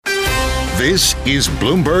This is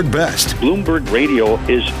Bloomberg Best. Bloomberg Radio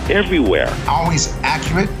is everywhere. Always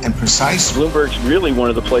accurate and precise. Bloomberg's really one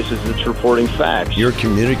of the places that's reporting facts. Your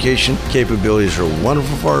communication capabilities are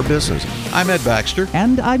wonderful for our business. I'm Ed Baxter.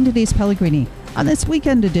 And I'm Denise Pellegrini. On this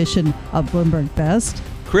weekend edition of Bloomberg Best,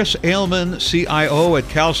 Chris Ailman, CIO at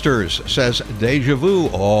CalSTRS, says deja vu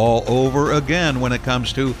all over again when it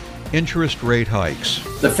comes to interest rate hikes.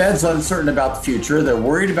 The Fed's uncertain about the future. They're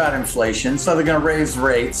worried about inflation, so they're going to raise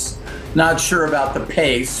rates. Not sure about the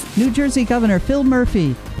pace. New Jersey Governor Phil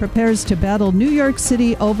Murphy prepares to battle New York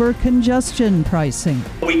City over congestion pricing.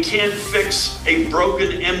 We can't fix a broken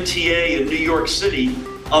MTA in New York City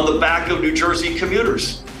on the back of New Jersey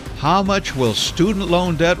commuters. How much will student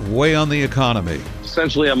loan debt weigh on the economy?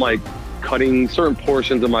 Essentially, I'm cutting certain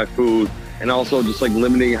portions of my food and also just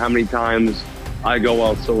limiting how many times I go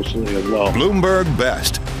out socially as well. Bloomberg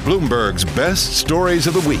Best. Bloomberg's best stories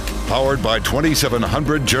of the week. Powered by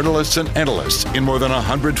 2,700 journalists and analysts in more than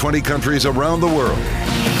 120 countries around the world.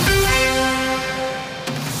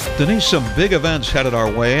 Denise, some big events headed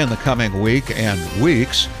our way in the coming week and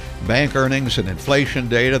weeks. Bank earnings and inflation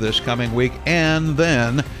data this coming week, and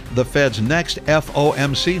then the Fed's next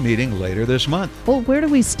FOMC meeting later this month. Well, where do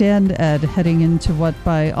we stand, Ed, heading into what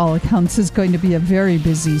by all accounts is going to be a very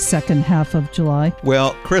busy second half of July?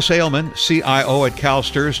 Well, Chris Ailman, CIO at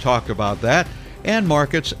CalSTRS, talked about that and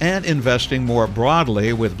markets and investing more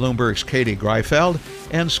broadly with Bloomberg's Katie Greifeld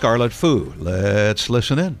and Scarlett Fu. Let's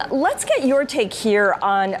listen in. Let's get your take here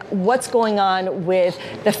on what's going on with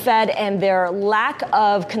the Fed and their lack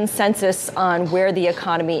of consensus on where the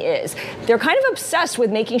economy is. They're kind of obsessed with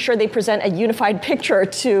making sure they present a unified picture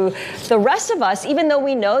to the rest of us, even though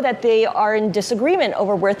we know that they are in disagreement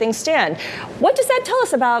over where things stand. What does that tell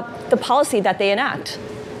us about the policy that they enact?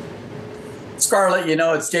 Scarlett,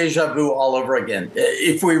 it's deja vu all over again.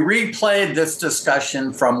 If we replayed this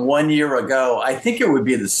discussion from 1 year ago, I think it would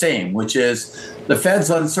be the same, which is the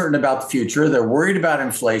Fed's uncertain about the future. They're worried about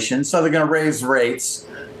inflation, so they're going to raise rates.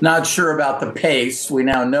 Not sure about the pace. We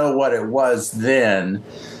now know what it was then.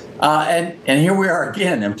 And here we are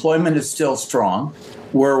again. Employment is still strong.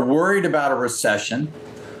 We're worried about a recession.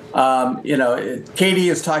 Katie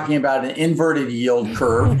is talking about an inverted yield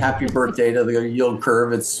curve. Happy birthday to the yield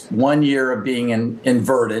curve. It's 1 year of being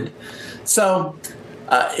inverted. So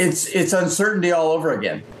it's uncertainty all over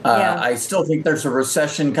again. I still think there's a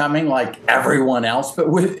recession coming like everyone else, but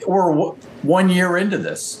we're 1 year into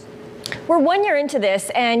this. We're 1 year into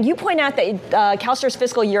this, and you point out that CalSTRS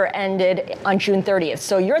fiscal year ended on June 30th.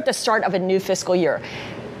 So you're at the start of a new fiscal year.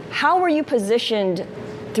 How were you positioned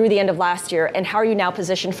through the end of last year, and how are you now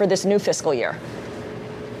positioned for this new fiscal year?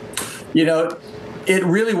 It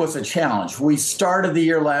really was a challenge. We started the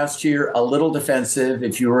year last year a little defensive.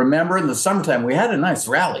 If you remember, in the summertime, we had a nice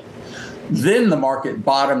rally. Then the market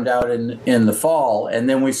bottomed out in the fall, and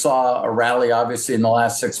then we saw a rally, obviously, in the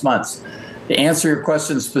last 6 months. To answer your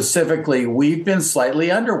question specifically, we've been slightly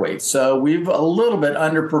underweight. So we've a little bit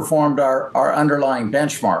underperformed our underlying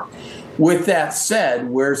benchmark. With that said,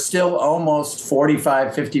 we're still almost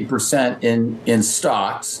 45-50% in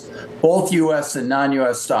stocks. Both U.S. and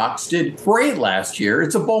non-U.S. stocks did great last year.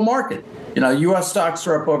 It's a bull market. U.S. stocks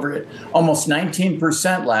are up over almost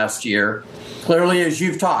 19% last year. Clearly, as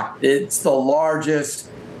you've talked, it's the largest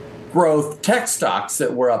growth tech stocks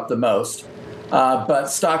that were up the most. But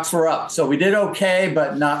stocks were up. So we did okay,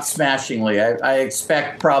 but not smashingly. I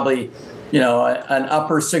expect probably an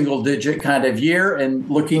upper single digit kind of year. And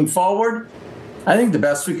looking forward, I think the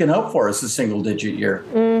best we can hope for is a single digit year.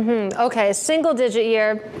 Okay, a single digit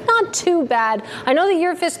year, not too bad. I know that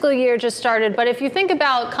your fiscal year just started, but if you think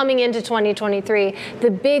about coming into 2023, the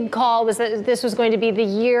big call was that this was going to be the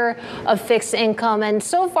year of fixed income. And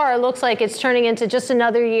so far, it looks like it's turning into just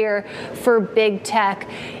another year for big tech.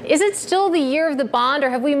 Is it still the year of the bond, or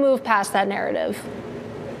have we moved past that narrative?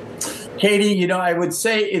 Katie, I would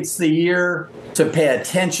say it's the year to pay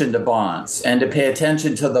attention to bonds and to pay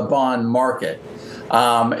attention to the bond market.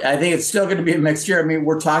 I think it's still going to be a mixed year. I mean,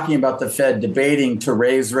 we're talking about the Fed debating to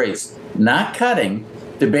raise rates, not cutting,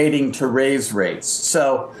 debating to raise rates.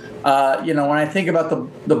 So, when I think about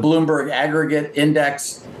the Bloomberg aggregate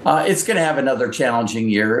index, it's going to have another challenging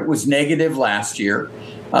year. It was negative last year,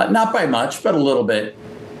 not by much, but a little bit.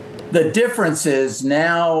 The difference is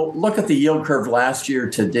now look at the yield curve last year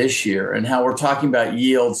to this year and how we're talking about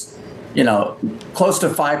yields, close to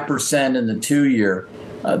 5% in the 2-year.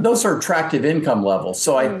 those are attractive income levels.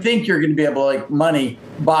 So I think you're going to be able to, like money,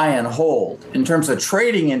 buy and hold. In terms of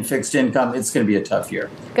trading in fixed income, it's going to be a tough year.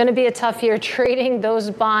 Going to be a tough year trading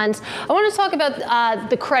those bonds. I want to talk about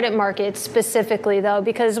the credit market specifically, though,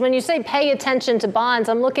 because when you say pay attention to bonds,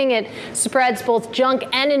 I'm looking at spreads, both junk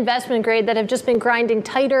and investment grade, that have just been grinding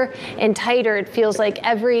tighter and tighter, it feels like,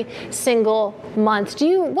 every single month.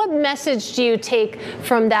 What message do you take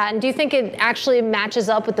from that? And do you think it actually matches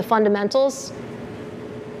up with the fundamentals?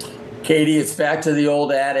 Katie, it's back to the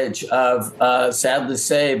old adage of, sad to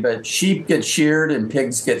say, but sheep get sheared and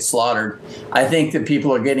pigs get slaughtered. I think that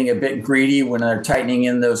people are getting a bit greedy when they're tightening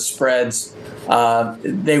in those spreads.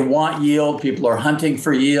 They want yield. People are hunting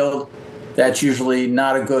for yield. That's usually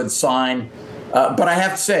not a good sign. But I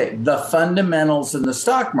have to say, the fundamentals in the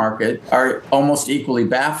stock market are almost equally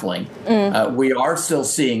baffling. We are still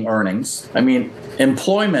seeing earnings. I mean,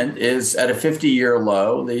 employment is at a 50-year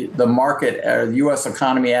low. The market, the U.S.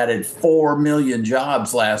 economy added 4 million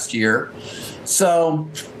jobs last year. So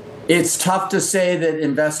it's tough to say that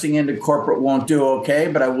investing into corporate won't do okay,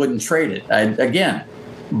 but I wouldn't trade it. Again,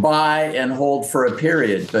 buy and hold for a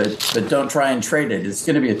period, but don't try and trade it. It's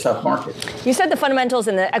going to be a tough market. You said the fundamentals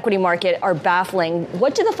in the equity market are baffling.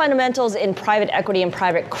 What do the fundamentals in private equity and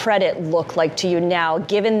private credit look like to you now,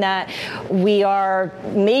 given that we are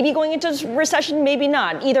maybe going into recession, maybe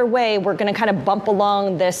not? Either way, we're going to kind of bump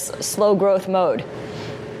along this slow growth mode.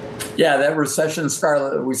 Yeah, that recession,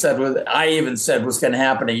 Scarlett, I even said was going to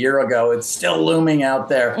happen a year ago. It's still looming out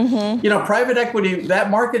there. You know, private equity, that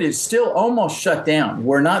market is still almost shut down.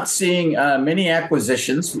 We're not seeing many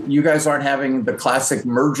acquisitions. You guys aren't having the classic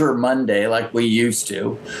merger Monday like we used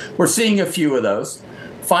to. We're seeing a few of those.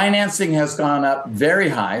 Financing has gone up very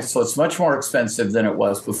high, so it's much more expensive than it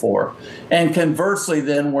was before. And conversely,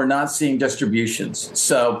 then, we're not seeing distributions.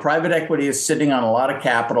 So private equity is sitting on a lot of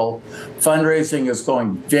capital. Fundraising is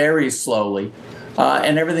going very slowly.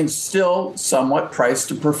 And everything's still somewhat priced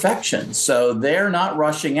to perfection. So they're not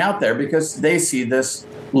rushing out there because they see this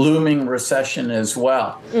looming recession as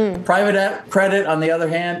well. Private credit, on the other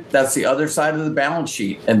hand, that's the other side of the balance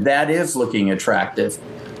sheet, and that is looking attractive.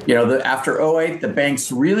 You know, after 2008, the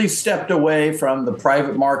banks really stepped away from the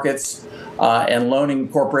private markets and loaning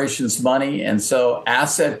corporations money. And so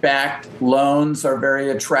asset-backed loans are very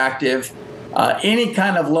attractive. Any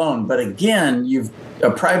kind of loan. But again, a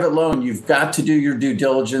private loan, you've got to do your due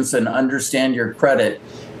diligence and understand your credit.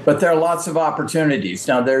 But there are lots of opportunities.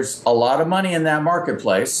 Now, there's a lot of money in that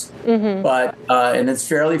marketplace, but and it's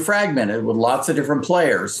fairly fragmented with lots of different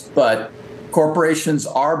players. But corporations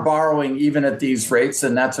are borrowing even at these rates,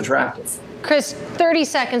 and that's attractive. Chris, 30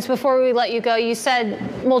 seconds before we let you go. You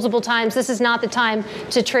said multiple times this is not the time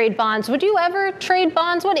to trade bonds. Would you ever trade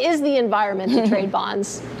bonds? What is the environment to trade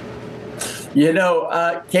bonds? You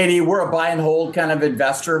know, Katie, we're a buy and hold kind of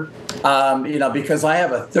investor, because I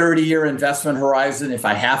have a 30-year investment horizon. If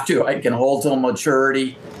I have to, I can hold till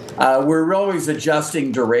maturity. We're always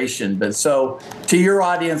adjusting duration. But so to your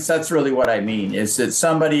audience, that's really what I mean, is that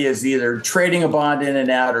somebody is either trading a bond in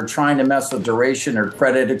and out or trying to mess with duration or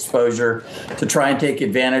credit exposure to try and take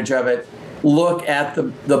advantage of it. Look at the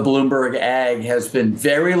Bloomberg Ag has been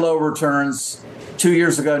very low returns. 2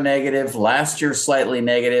 years ago, negative. Last year, slightly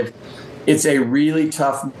negative. It's a really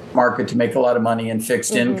tough market to make a lot of money in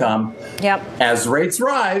fixed income. Yep. As rates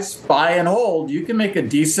rise, buy and hold, you can make a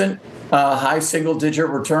decent high single-digit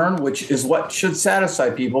return, which is what should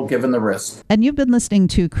satisfy people given the risk. And you've been listening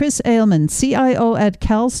to Chris Ailman, CIO at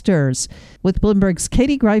CalSTRS, with Bloomberg's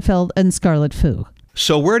Katie Greifeld and Scarlett Fu.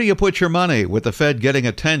 So where do you put your money with the Fed getting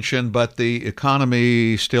attention, but the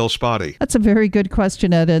economy still spotty? That's a very good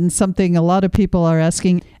question, Ed, and something a lot of people are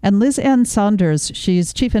asking. And Liz Ann Sonders,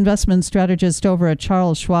 she's chief investment strategist over at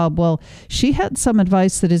Charles Schwab. Well, she had some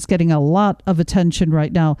advice that is getting a lot of attention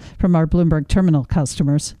right now from our Bloomberg terminal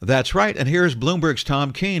customers. That's right. And here's Bloomberg's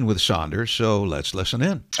Tom Keene with Sonders. So let's listen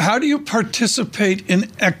in. How do you participate in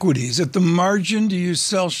equities? At the margin, do you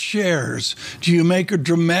sell shares? Do you make a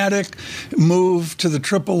dramatic move to the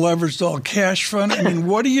triple leveraged all cash fund? I mean,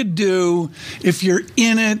 what do you do if you're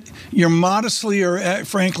in it, you're modestly or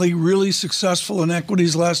frankly really successful in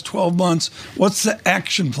equities last 12 months? What's the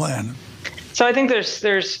action plan? So I think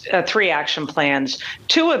there's 3 action plans.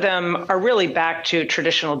 2 of them are really back to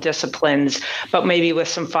traditional disciplines, but maybe with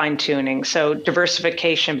some fine tuning. So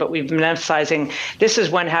diversification, but we've been emphasizing this is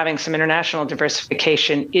when having some international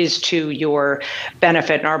diversification is to your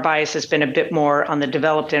benefit. And our bias has been a bit more on the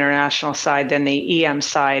developed international side than the EM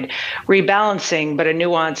side. Rebalancing, but a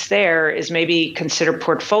nuance there is maybe consider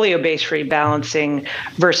portfolio-based rebalancing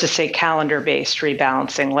versus, say, calendar-based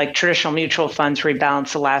rebalancing, like traditional mutual funds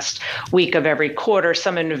rebalance the last week of of every quarter.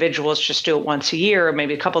 Some individuals just do it once a year, or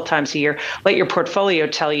maybe a couple times a year. Let your portfolio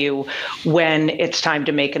tell you when it's time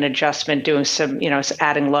to make an adjustment, doing some,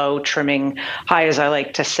 adding low, trimming high, as I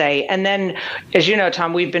like to say. And then, as you know,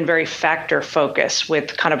 Tom, we've been very factor focused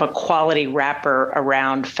with kind of a quality wrapper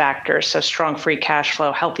around factors. So strong free cash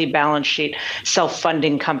flow, healthy balance sheet,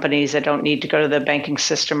 self-funding companies that don't need to go to the banking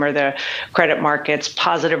system or the credit markets,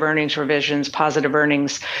 positive earnings revisions, positive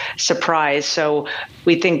earnings surprise. So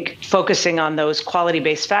we think focusing on those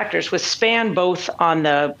quality-based factors, which span both on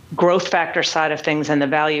the growth factor side of things and the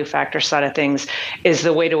value factor side of things, is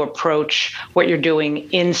the way to approach what you're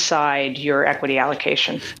doing inside your equity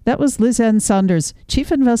allocation. That was Liz Ann Sonders,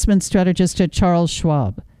 Chief Investment Strategist at Charles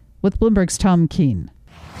Schwab, with Bloomberg's Tom Keene.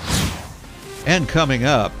 And coming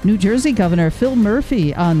up, New Jersey Governor Phil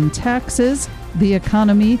Murphy on taxes, the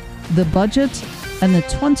economy, the budget, and the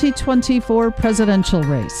 2024 presidential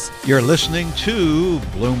race. You're listening to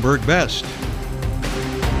Bloomberg Best.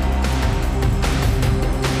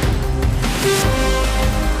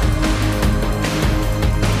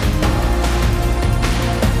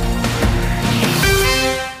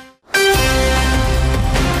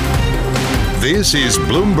 This is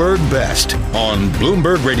Bloomberg Best on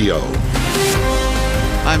Bloomberg Radio.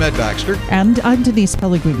 I'm Ed Baxter. And I'm Denise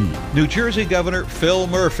Pellegrini. New Jersey Governor Phil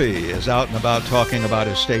Murphy is out and about talking about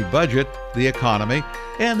his state budget, the economy,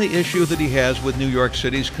 and the issue that he has with New York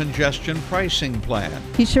City's congestion pricing plan.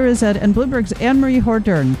 He sure is, Ed. And Bloomberg's Anne-Marie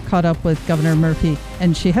Hordern caught up with Governor Murphy,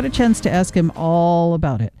 and she had a chance to ask him all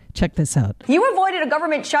about it. Check this out. You avoided a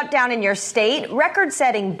government shutdown in your state,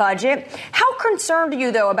 record-setting budget. How concerned are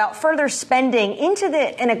you, though, about further spending into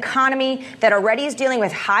an economy that already is dealing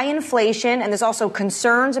with high inflation, and there's also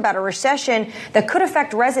concerns about a recession that could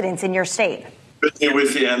affect residents in your state? Good to be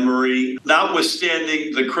with you, Anne-Marie.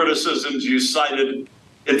 Notwithstanding the criticisms you cited,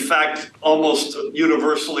 in fact, almost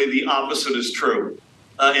universally the opposite is true.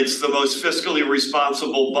 It's the most fiscally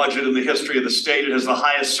responsible budget in the history of the state. It has the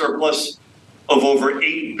highest surplus of over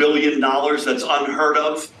 $8 billion. That's unheard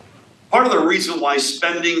of. Part of the reason why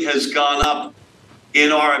spending has gone up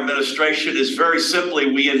in our administration is very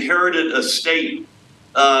simply we inherited a state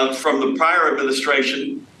from the prior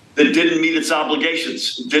administration that didn't meet its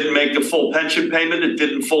obligations. It didn't make a full pension payment. It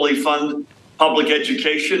didn't fully fund public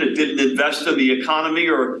education. It didn't invest in the economy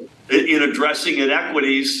or in addressing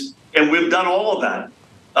inequities. And we've done all of that.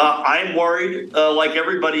 I'm worried, like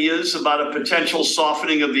everybody is, about a potential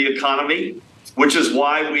softening of the economy, which is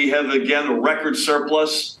why we have, again, a record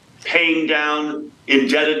surplus, paying down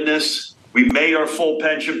indebtedness. We made our full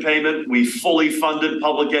pension payment. We fully funded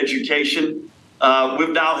public education. We've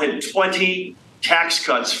now had 20 tax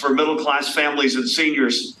cuts for middle-class families and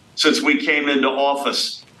seniors since we came into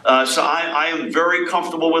office. So I am very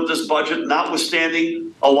comfortable with this budget,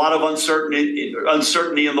 notwithstanding a lot of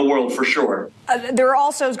uncertainty in the world, for sure. There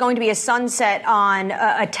also is going to be a sunset on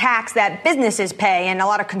a tax that businesses pay, and a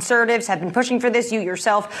lot of conservatives have been pushing for this. You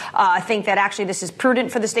yourself think that actually this is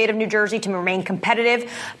prudent for the state of New Jersey to remain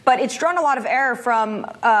competitive, but it's drawn a lot of error from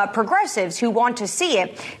progressives who want to see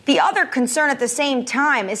it. The other concern at the same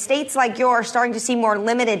time is states like yours starting to see more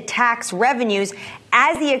limited tax revenues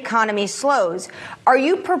as the economy slows. Are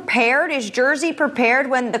you prepared? Is Jersey prepared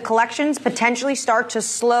when the collections potentially start to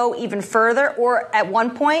slow even further, or at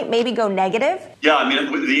one point maybe go negative? Yeah, I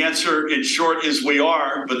mean, the answer in short is we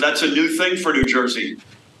are, but that's a new thing for New Jersey.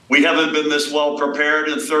 We haven't been this well prepared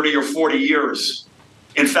in 30 or 40 years.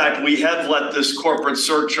 In fact, we have let this corporate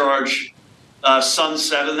surcharge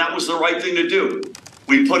sunset, and that was the right thing to do.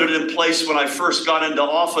 We put it in place when I first got into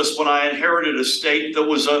office, when I inherited a state that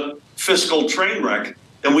was a fiscal train wreck,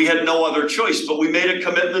 and we had no other choice. But we made a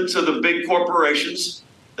commitment to the big corporations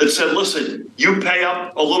that said, listen, you pay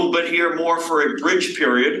up a little bit here more for a bridge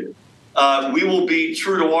period. We will be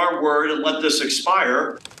true to our word and let this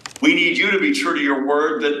expire. We need you to be true to your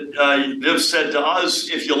word that they've said to us,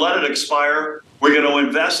 if you let it expire, we're going to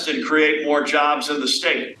invest and create more jobs in the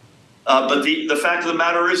state. But the fact of the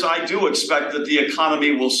matter is, I do expect that the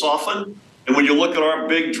economy will soften. And when you look at our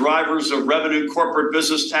big drivers of revenue, corporate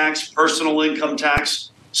business tax, personal income tax,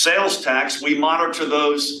 sales tax, we monitor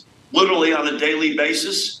those literally on a daily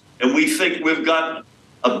basis. And we think we've got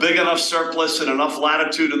a big enough surplus and enough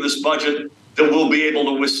latitude in this budget that we'll be able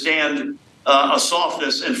to withstand a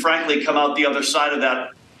softness and, frankly, come out the other side of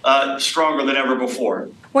that stronger than ever before.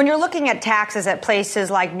 When you're looking at taxes at places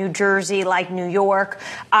like New Jersey, like New York,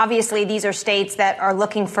 obviously these are states that are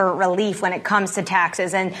looking for relief when it comes to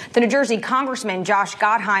taxes. And the New Jersey Congressman Josh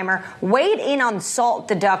Gottheimer weighed in on SALT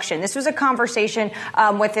deduction. This was a conversation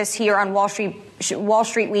with us here on Wall Street Wall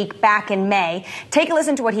Street Week back in May. Take a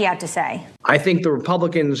listen to what he had to say. I think the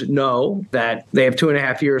Republicans know that they have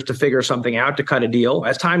 2.5 years to figure something out to cut a deal.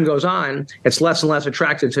 As time goes on, it's less and less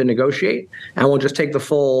attractive to negotiate, and we'll just take the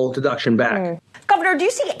full deduction back. Governor, do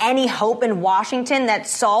you see any hope in Washington that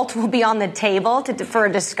SALT will be on the table for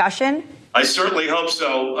a discussion? I certainly hope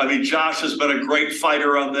so. I mean, Josh has been a great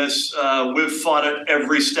fighter on this. We've fought it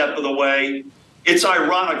every step of the way. It's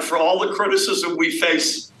ironic, for all the criticism we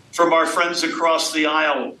face from our friends across the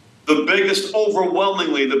aisle,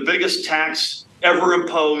 overwhelmingly the biggest tax ever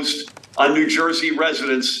imposed on New Jersey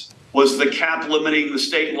residents was the cap limiting the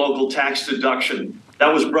state and local tax deduction.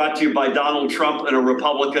 That was brought to you by Donald Trump and a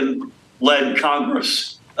Republican-led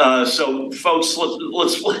Congress. So, folks,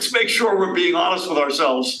 let's make sure we're being honest with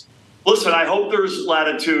ourselves. Listen, I hope there's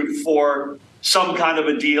latitude for some kind of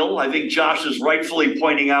a deal. I think Josh is rightfully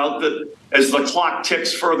pointing out that as the clock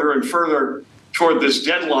ticks further and further toward this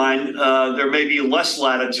deadline, there may be less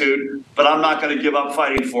latitude, but I'm not going to give up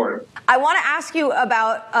fighting for it. I want to ask you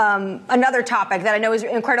about another topic that I know is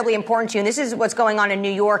incredibly important to you, and this is what's going on in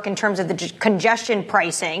New York in terms of the congestion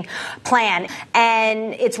pricing plan.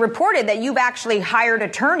 And it's reported that you've actually hired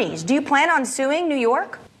attorneys. Do you plan on suing New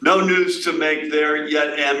York? No news to make there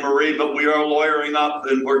yet, Anne-Marie, but we are lawyering up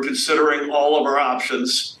and we're considering all of our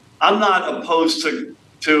options. I'm not opposed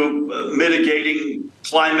to mitigating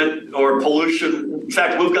climate or pollution. In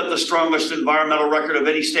fact, we've got the strongest environmental record of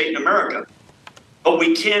any state in America. But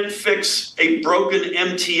we can't fix a broken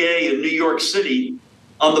MTA in New York City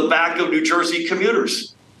on the back of New Jersey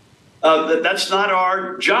commuters. That's not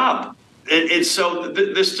our job. And so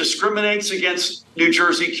this discriminates against New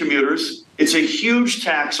Jersey commuters. It's a huge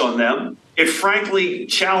tax on them. It frankly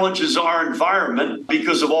challenges our environment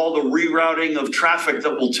because of all the rerouting of traffic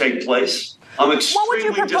that will take place. I'm extremely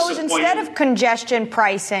disappointed. What would you propose instead of congestion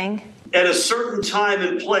pricing? At a certain time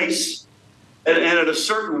and place and at a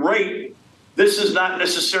certain rate, this is not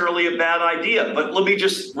necessarily a bad idea. But let me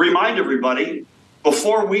just remind everybody,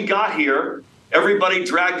 before we got here, everybody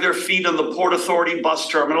dragged their feet on the Port Authority bus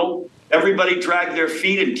terminal. Everybody dragged their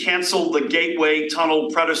feet and canceled the Gateway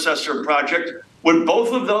Tunnel predecessor project. When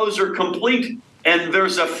both of those are complete and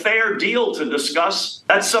there's a fair deal to discuss,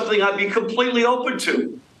 that's something I'd be completely open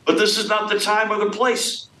to. But this is not the time or the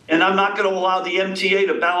place. And I'm not going to allow the MTA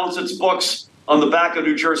to balance its books on the back of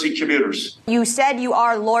New Jersey commuters. You said you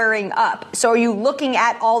are lawyering up. So are you looking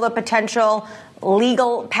at all the potential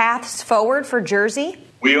legal paths forward for Jersey?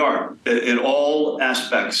 We are, in all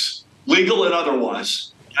aspects, legal and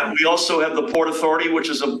otherwise. And we also have the Port Authority, which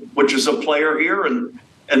is a player here, and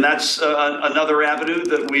that's another avenue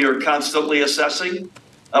that we are constantly assessing.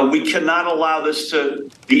 We cannot allow the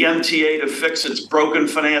MTA to fix its broken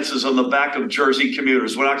finances on the back of Jersey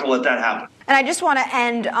commuters. We're not going to let that happen. And I just want to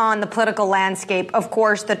end on the political landscape. Of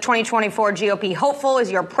course, the 2024 GOP hopeful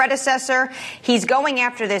is your predecessor. He's going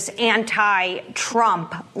after this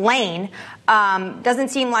anti-Trump lane. Doesn't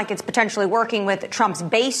seem like it's potentially working with Trump's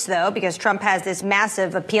base, though, because Trump has this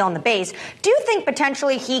massive appeal on the base. Do you think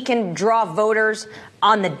potentially he can draw voters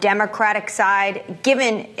on the Democratic side,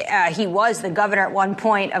 given he was the governor at one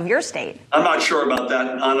point of your state? I'm not sure about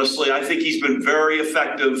that, honestly. I think he's been very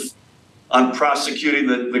effective on prosecuting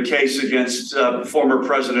the case against former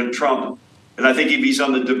President Trump. And I think if he's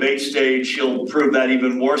on the debate stage, he'll prove that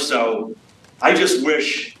even more so. I just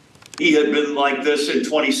wish he had been like this in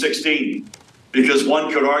 2016, because one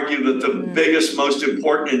could argue that the biggest, most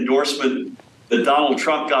important endorsement that Donald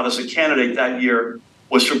Trump got as a candidate that year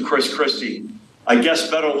was from Chris Christie. I guess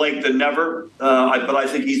better late than never, but I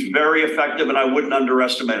think he's very effective, and I wouldn't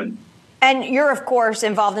underestimate him. And you're, of course,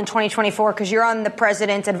 involved in 2024 because you're on the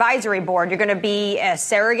president's advisory board. You're going to be a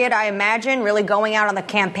surrogate, I imagine, really going out on the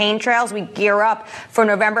campaign trails. We gear up for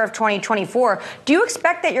November of 2024. Do you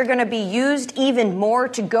expect that you're going to be used even more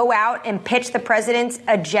to go out and pitch the president's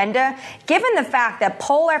agenda, given the fact that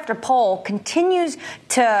poll after poll continues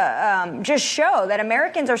to just show that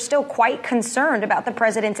Americans are still quite concerned about the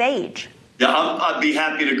president's age? Yeah, I'd be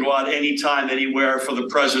happy to go out anytime, anywhere for the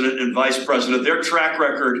president and vice president. Their track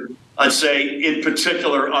record, I'd say, in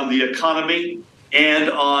particular on the economy and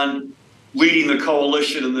on leading the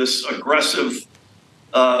coalition in this aggressive,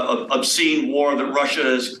 obscene war that Russia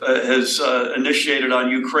has initiated on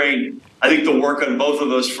Ukraine. I think the work on both of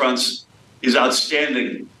those fronts is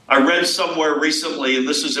outstanding. I read somewhere recently, and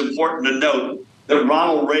this is important to note, that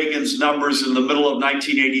Ronald Reagan's numbers in the middle of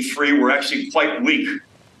 1983 were actually quite weak.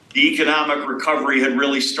 The economic recovery had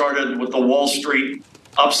really started with the Wall Street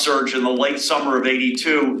upsurge in the late summer of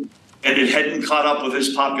 '82, and it hadn't caught up with his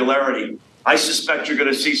popularity. I suspect you're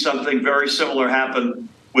going to see something very similar happen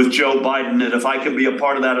with Joe Biden. And if I can be a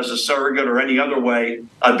part of that as a surrogate or any other way,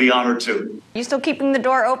 I'd be honored to. You still keeping the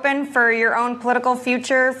door open for your own political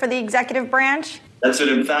future for the executive branch? That's an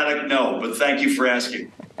emphatic no, but thank you for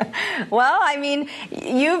asking. Well, I mean,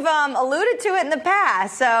 you've alluded to it in the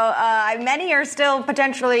past, so many are still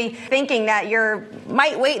potentially thinking that you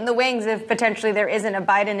might wait in the wings if potentially there isn't a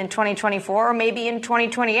Biden in 2024 or maybe in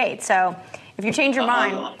 2028. So if you change your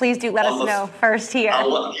mind, please do let us know first here.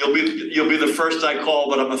 You'll be the first I call,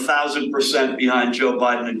 but I'm 1,000% behind Joe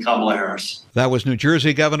Biden and Kamala Harris. That was New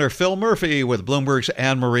Jersey Governor Phil Murphy with Bloomberg's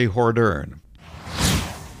Anne-Marie Hordern.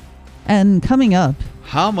 And coming up,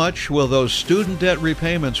 how much will those student debt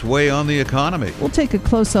repayments weigh on the economy? We'll take a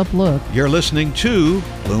close-up look. You're listening to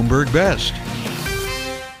Bloomberg Best.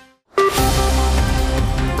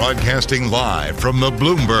 Broadcasting live from the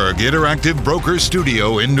Bloomberg Interactive Brokers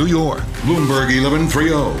Studio in New York. Bloomberg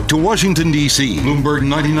 1130 to Washington, D.C. Bloomberg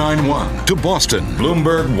 99.1 to Boston.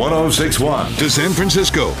 Bloomberg 106.1 to San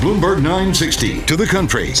Francisco. Bloomberg 960 to the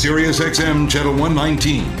country. Sirius XM Channel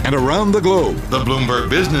 119. And around the globe, the Bloomberg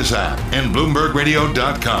Business app and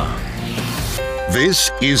BloombergRadio.com. This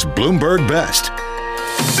is Bloomberg Best.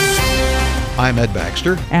 I'm Ed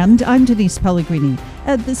Baxter. And I'm Denise Pellegrini.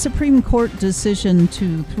 Ed, the Supreme Court decision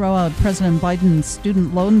to throw out President Biden's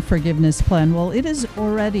student loan forgiveness plan, well, it is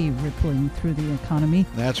already rippling through the economy.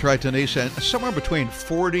 That's right, Denise. And somewhere between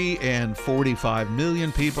 40 and 45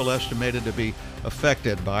 million people estimated to be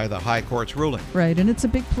affected by the high court's ruling. Right, and it's a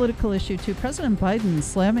big political issue, too. President Biden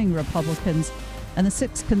slamming Republicans and the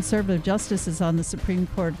 6 conservative justices on the Supreme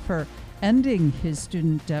Court for ending his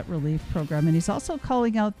student debt relief program. And he's also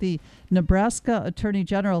calling out the Nebraska Attorney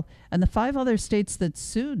General and the 5 other states that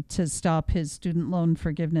sued to stop his student loan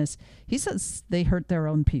forgiveness. He says they hurt their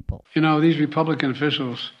own people. You know, these Republican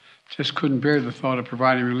officials just couldn't bear the thought of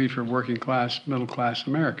providing relief for working class, middle class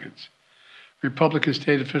Americans. Republican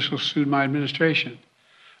state officials sued my administration,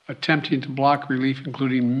 attempting to block relief,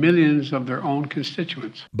 including millions of their own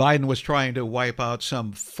constituents. Biden was trying to wipe out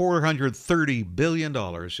some $430 billion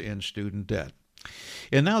in student debt.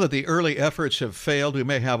 And now that the early efforts have failed, we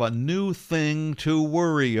may have a new thing to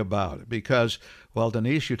worry about because, well,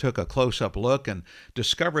 Denise, you took a close-up look and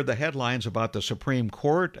discovered the headlines about the Supreme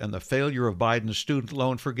Court and the failure of Biden's student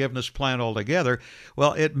loan forgiveness plan altogether.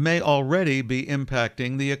 Well, it may already be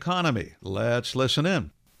impacting the economy. Let's listen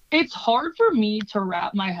in. It's hard for me to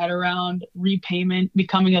wrap my head around repayment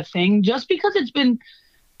becoming a thing just because it's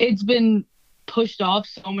been pushed off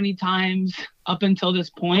so many times up until this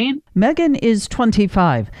point. Megan is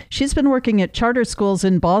 25. She's been working at charter schools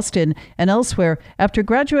in Boston and elsewhere after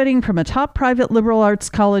graduating from a top private liberal arts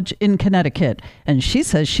college in Connecticut. And she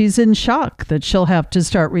says she's in shock that she'll have to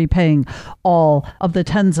start repaying all of the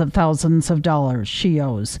tens of thousands of dollars she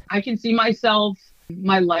owes. I can see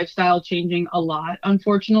my lifestyle changing a lot,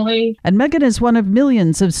 unfortunately. And Megan is one of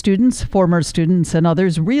millions of students, former students and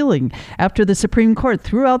others, reeling after the Supreme Court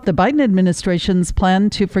threw out the Biden administration's plan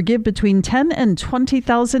to forgive between $10,000 and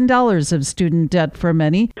 $20,000 of student debt for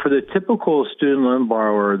many. For the typical student loan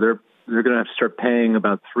borrower, they're going to have to start paying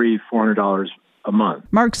about $400 a month.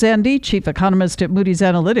 Mark Zandi, chief economist at Moody's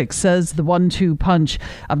Analytics, says the 1-2 punch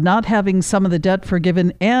of not having some of the debt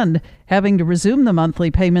forgiven and having to resume the monthly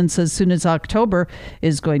payments as soon as October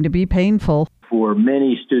is going to be painful. For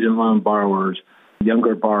many student loan borrowers,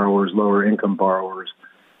 younger borrowers, lower income borrowers,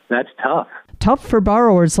 that's tough. Tough for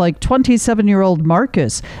borrowers like 27-year-old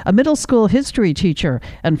Marcus, a middle school history teacher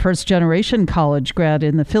and first-generation college grad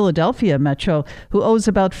in the Philadelphia metro who owes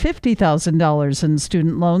about $50,000 in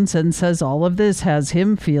student loans and says all of this has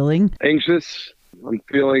him feeling anxious. I'm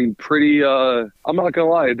feeling pretty, I'm not going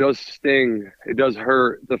to lie, it does sting. It does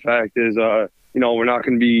hurt. The fact is, we're not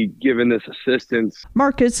going to be given this assistance.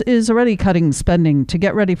 Marcus is already cutting spending to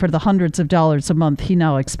get ready for the hundreds of dollars a month he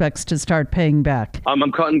now expects to start paying back.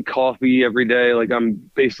 I'm cutting coffee every day. Like I'm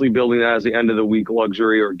basically building that as the end of the week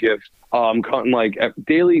luxury or gift. I'm cutting like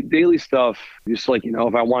daily stuff. Just like,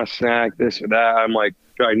 if I want a snack, this or that, I'm like,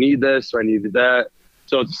 do I need this? Do I need that?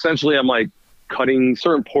 So it's essentially, I'm like cutting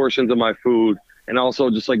certain portions of my food and also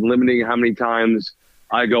just like limiting how many times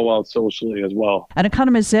I go out socially as well. And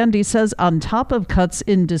economist Zandi says on top of cuts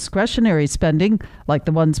in discretionary spending, like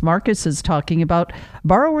the ones Marcus is talking about,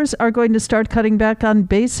 borrowers are going to start cutting back on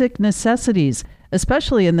basic necessities,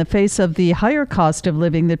 especially in the face of the higher cost of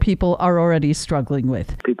living that people are already struggling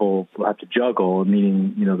with. People will have to juggle,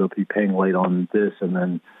 meaning, they'll be paying late on this and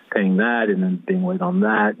then paying that and then being late on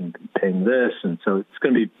that and paying this. And so it's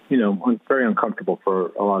going to be, very uncomfortable for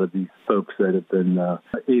a lot of these folks that have been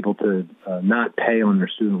able to not pay on their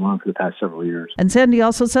student loan for the past several years. And Sandy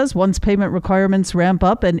also says once payment requirements ramp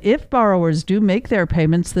up, and if borrowers do make their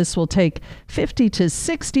payments, this will take $50 to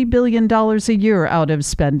 $60 billion a year out of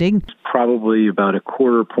spending. It's probably about a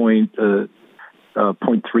quarter point,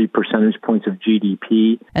 0.3 percentage points of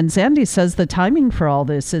GDP. And Sandy says the timing for all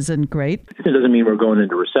this isn't great. It doesn't mean we're going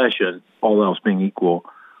into recession, all else being equal,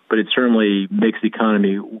 but it certainly makes the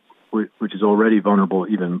economy, which is already vulnerable,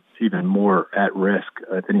 even more at risk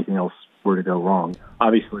if anything else were to go wrong.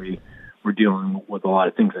 Obviously, we're dealing with a lot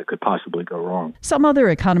of things that could possibly go wrong. Some other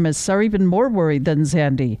economists are even more worried than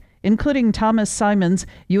Sandy, including Thomas Simons,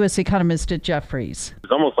 U.S. economist at Jefferies.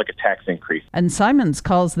 It's almost like a tax increase. And Simons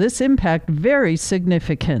calls this impact very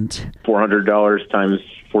significant. $400 times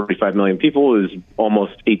 45 million people is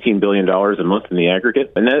almost $18 billion a month in the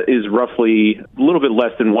aggregate. And that is roughly a little bit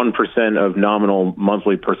less than 1% of nominal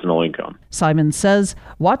monthly personal income. Simons says,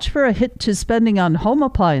 watch for a hit to spending on home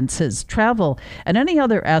appliances, travel, and any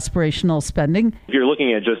other aspirational spending. If you're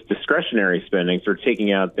looking at just discretionary spending, so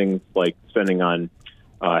taking out things like spending on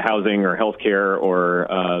housing or healthcare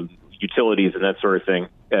or utilities and that sort of thing,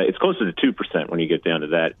 it's closer to 2% when you get down to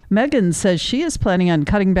that. Megan says she is planning on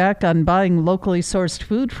cutting back on buying locally sourced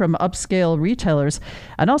food from upscale retailers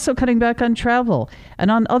and also cutting back on travel and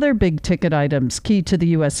on other big ticket items key to the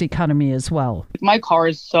U.S. economy as well. My car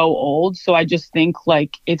is so old, so I just think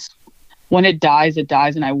it's when it dies,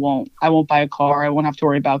 and I won't buy a car. I won't have to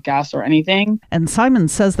worry about gas or anything. And Simon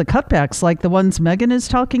says the cutbacks like the ones Megan is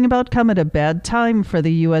talking about come at a bad time for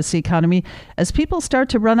the U.S. economy as people start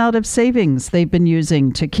to run out of savings they've been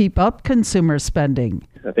using to keep up consumer spending.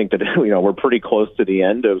 I think that we're pretty close to the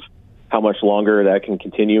end of how much longer that can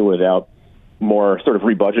continue without more sort of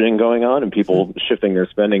rebudgeting going on and people shifting their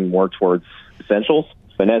spending more towards essentials.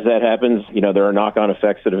 And as that happens, there are knock-on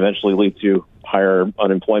effects that eventually lead to higher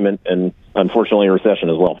unemployment and, unfortunately, a recession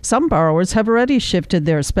as well. Some borrowers have already shifted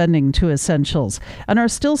their spending to essentials and are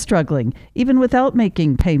still struggling, even without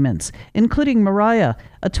making payments, including Mariah,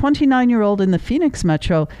 a 29-year-old in the Phoenix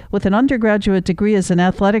metro with an undergraduate degree as an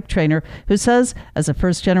athletic trainer who says, as a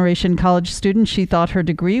first-generation college student, she thought her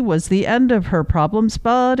degree was the end of her problems,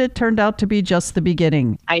 but it turned out to be just the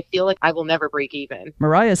beginning. I feel like I will never break even.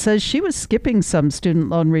 Mariah says she was skipping some student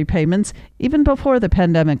loan repayments even before the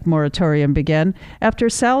pandemic moratorium began, after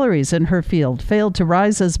salaries in her field failed to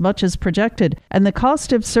rise as much as projected and the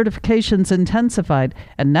cost of certifications intensified.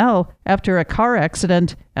 And now, after a car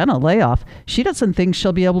accident and a layoff, she doesn't think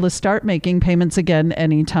she'll be able to start making payments again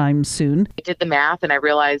anytime soon. I did the math and I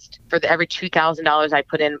realized for every $2,000 I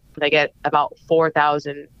put in, I get about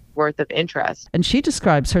 $4,000 worth of interest. And she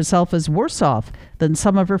describes herself as worse off than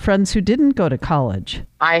some of her friends who didn't go to college.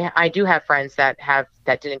 I do have friends that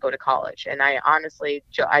didn't go to college, and I honestly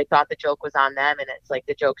I thought the joke was on them, and it's like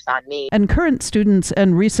the joke's on me. And current students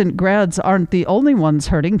and recent grads aren't the only ones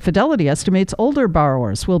hurting. Fidelity estimates older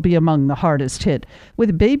borrowers will be among the hardest hit,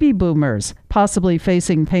 with baby boomers possibly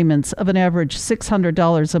facing payments of an average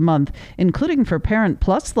 $600 a month, including for Parent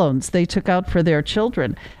Plus loans they took out for their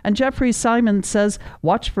children. And Jeffrey Simon says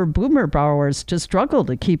watch for boomer borrowers to struggle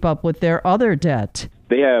to keep up with their other debt.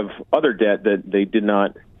 They have other debt that they did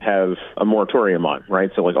not have a moratorium on,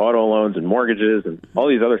 right? So like auto loans and mortgages and all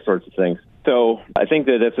these other sorts of things. So I think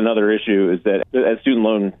that that's another issue, is that as student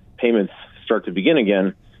loan payments start to begin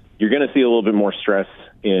again, you're going to see a little bit more stress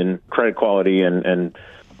in credit quality and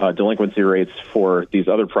delinquency rates for these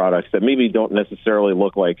other products that maybe don't necessarily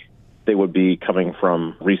look like they would be coming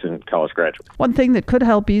from recent college graduates. One thing that could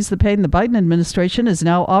help ease the pain, the Biden administration is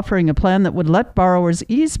now offering a plan that would let borrowers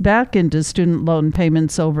ease back into student loan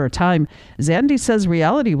payments over time. Zandy says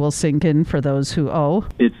reality will sink in for those who owe.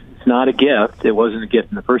 It's not a gift. It wasn't a gift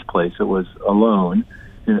in the first place. It was a loan.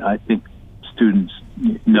 And I think students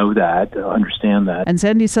know that, understand that. And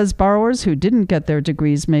Zandy says borrowers who didn't get their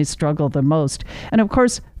degrees may struggle the most. And of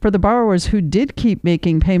course, for the borrowers who did keep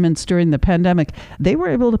making payments during the pandemic, they were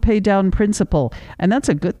able to pay down principal. And that's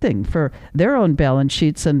a good thing for their own balance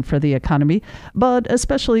sheets and for the economy. But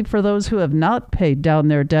especially for those who have not paid down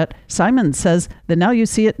their debt, Simon says the now you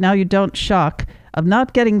see it, now you don't shock of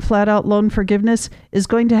not getting flat-out loan forgiveness is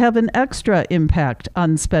going to have an extra impact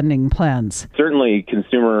on spending plans. Certainly,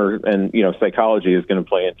 consumer and psychology is going to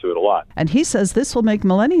play into it a lot. And he says this will make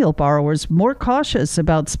millennial borrowers more cautious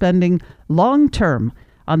about spending long-term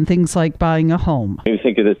on things like buying a home. You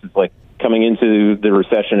think of this as like coming into the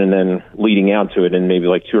recession and then leading out to it in maybe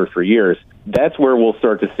like 2 or 3 years. That's where we'll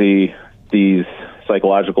start to see these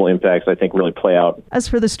psychological impacts, I think, really play out. As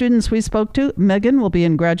for the students we spoke to, Megan will be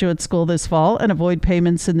in graduate school this fall and avoid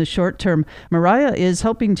payments in the short term. Mariah is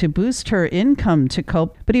hoping to boost her income to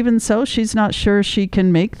cope, but even so, she's not sure she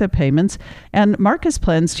can make the payments. And Marcus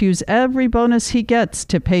plans to use every bonus he gets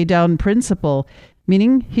to pay down principal,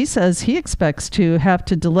 meaning he says he expects to have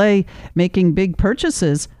to delay making big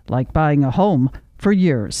purchases like buying a home for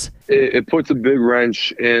years. It puts a big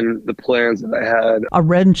wrench in the plans that I had. A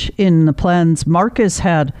wrench in the plans Marcus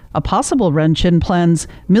had, a possible wrench in plans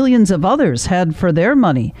millions of others had for their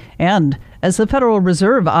money, and as the Federal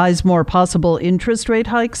Reserve eyes more possible interest rate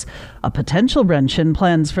hikes, a potential wrench in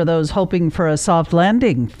plans for those hoping for a soft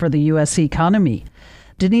landing for the U.S. economy.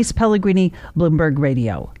 Denise Pellegrini, Bloomberg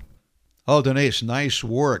Radio. Oh, Denise, nice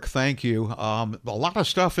work. Thank you. A lot of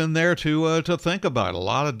stuff in there to think about, a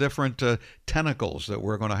lot of different tentacles that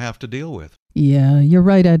we're going to have to deal with. Yeah, you're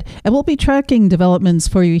right, Ed. And we'll be tracking developments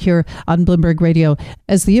for you here on Bloomberg Radio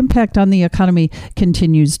as the impact on the economy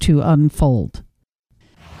continues to unfold.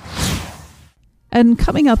 And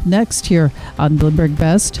coming up next here on Bloomberg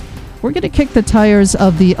Best, we're going to kick the tires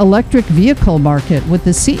of the electric vehicle market with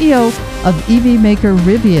the CEO of EV maker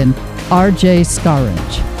Rivian, R.J.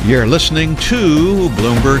 Scaringe. You're listening to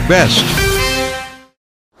Bloomberg Best.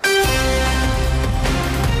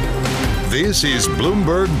 This is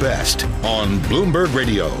Bloomberg Best on Bloomberg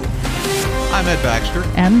Radio. I'm Ed Baxter.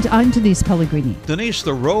 And I'm Denise Pellegrini. Denise,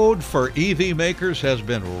 the road for EV makers has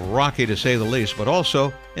been rocky to say the least, but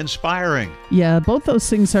also inspiring. Yeah, both those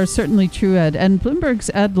things are certainly true, Ed. And Bloomberg's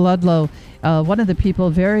Ed Ludlow, one of the people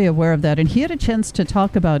very aware of that, and he had a chance to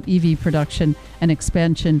talk about EV production and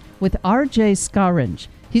expansion with R.J. Scaringe.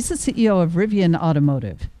 He's the CEO of Rivian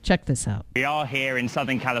Automotive. Check this out. We are here in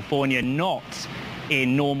Southern California, not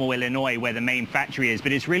in Normal, Illinois, where the main factory is,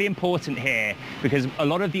 but it's really important here because a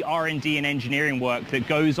lot of the R&D and engineering work that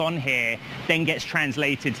goes on here then gets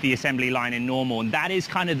translated to the assembly line in Normal, and that is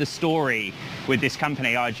kind of the story with this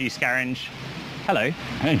company, R.J. Scaringe. Hello.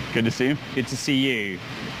 Hey, good to see you. Good to see you.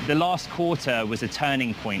 The last quarter was a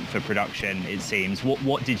turning point for production, it seems.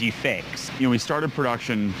 What did you fix? We started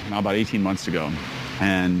production about 18 months ago,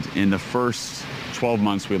 and in the first 12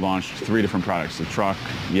 months we launched 3 different products, a truck,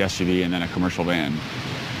 the SUV, and then a commercial van.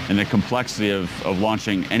 And the complexity of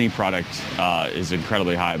launching any product is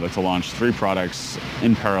incredibly high, but to launch 3 products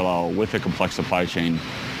in parallel with a complex supply chain,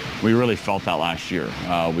 we really felt that last year.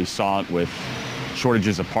 We saw it with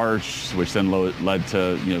shortages of parts, which then led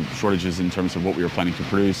to shortages in terms of what we were planning to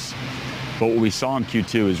produce. But what we saw in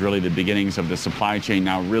Q2 is really the beginnings of the supply chain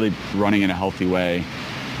now really running in a healthy way.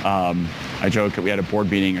 I joke that we had a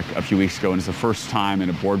board meeting a few weeks ago, and it's the first time in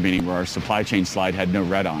a board meeting where our supply chain slide had no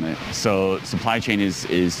red on it. So supply chain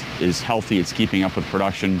is healthy, it's keeping up with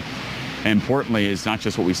production. And importantly, is not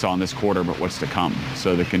just what we saw in this quarter, but what's to come.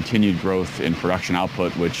 So the continued growth in production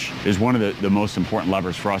output, which is one of the most important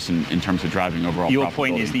levers for us in terms of driving overall profitability. Your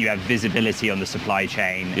point is that you have visibility on the supply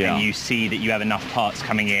chain, and you see that you have enough parts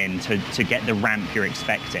coming in to get the ramp you're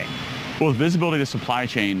expecting. Well, visibility of the supply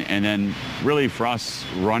chain, and then really for us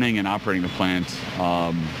running and operating the plant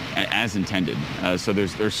as intended. So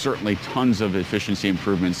there's certainly tons of efficiency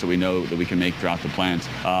improvements that we know that we can make throughout the plant.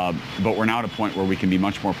 But we're now at a point where we can be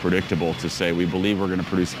much more predictable to say we believe we're going to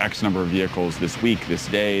produce X number of vehicles this week, this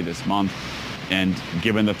day, this month. And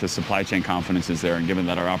given that the supply chain confidence is there, and given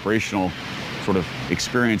that our operational sort of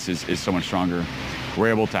experience is so much stronger, we're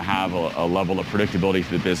able to have a level of predictability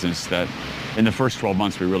to the business that in the first 12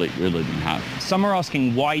 months we really didn't have. Some are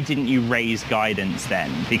asking, why didn't you raise guidance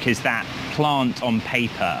then? Because that plant on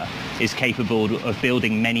paper is capable of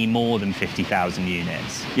building many more than 50,000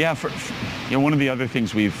 units. Yeah, one of the other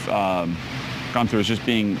things we've gone through is just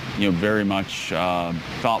being very much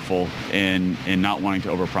thoughtful in not wanting to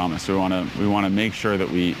overpromise. So we want to make sure that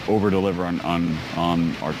we over-deliver on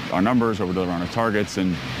our numbers, over-deliver on our targets,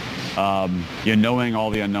 and knowing all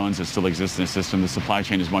the unknowns that still exist in the system. The supply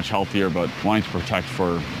chain is much healthier, but wanting to protect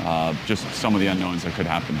for just some of the unknowns that could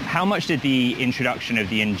happen. How much did the introduction of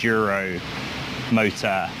the Enduro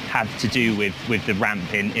motor have to do with the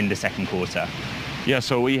ramp in the second quarter? Yeah,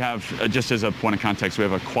 so we have, just as a point of context, we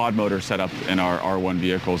have a quad motor set up in our R1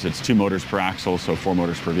 vehicles. It's 2 motors per axle, so 4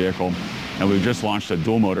 motors per vehicle. And we've just launched a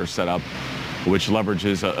dual motor setup, which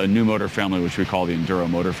leverages a new motor family, which we call the Enduro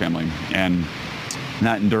motor family. And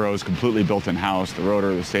that Enduro is completely built in-house, the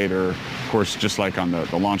rotor, the stator. Of course, just like on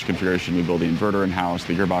the launch configuration, we build the inverter in-house,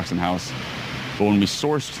 the gearbox in-house. But when we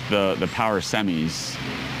sourced the power semis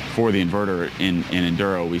for the inverter in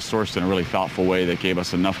Enduro, we sourced in a really thoughtful way that gave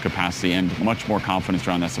us enough capacity and much more confidence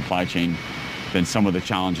around that supply chain than some of the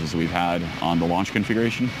challenges that we've had on the launch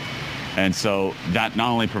configuration. And so that not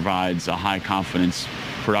only provides a high confidence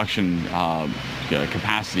production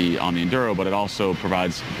capacity on the Enduro, but it also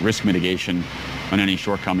provides risk mitigation on any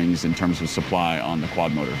shortcomings in terms of supply on the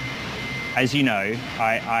quad motor. As you know,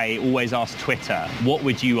 I always ask Twitter, what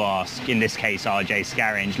would you ask, in this case, RJ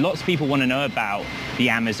Scaringe? Lots of people want to know about the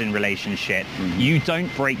Amazon relationship. You don't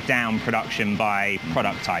break down production by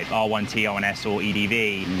product type, R1T, R1S, or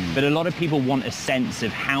EDV, but a lot of people want a sense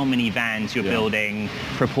of how many vans you're building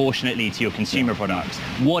proportionately to your consumer products.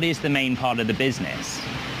 What is the main part of the business?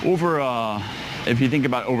 If you think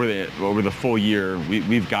about over the full year,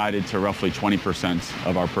 we've guided to roughly 20%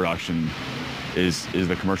 of our production is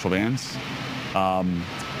the commercial vans.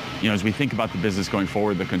 As we think about the business going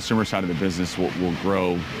forward, the consumer side of the business will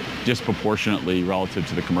grow disproportionately relative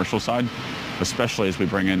to the commercial side, especially as we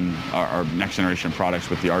bring in our next generation products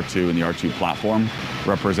with the R2 and the R2 platform,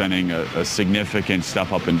 representing a significant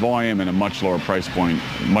step up in volume and a much lower price point,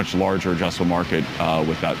 much larger addressable market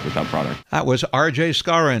with that product. That was RJ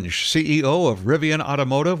Scaringe, CEO of Rivian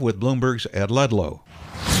Automotive, with Bloomberg's Ed Ledlow.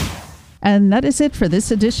 And that is it for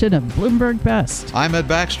this edition of Bloomberg Best. I'm Ed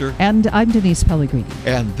Baxter. And I'm Denise Pellegrini.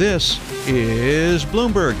 And this is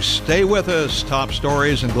Bloomberg. Stay with us. Top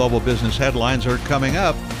stories and global business headlines are coming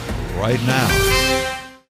up right now.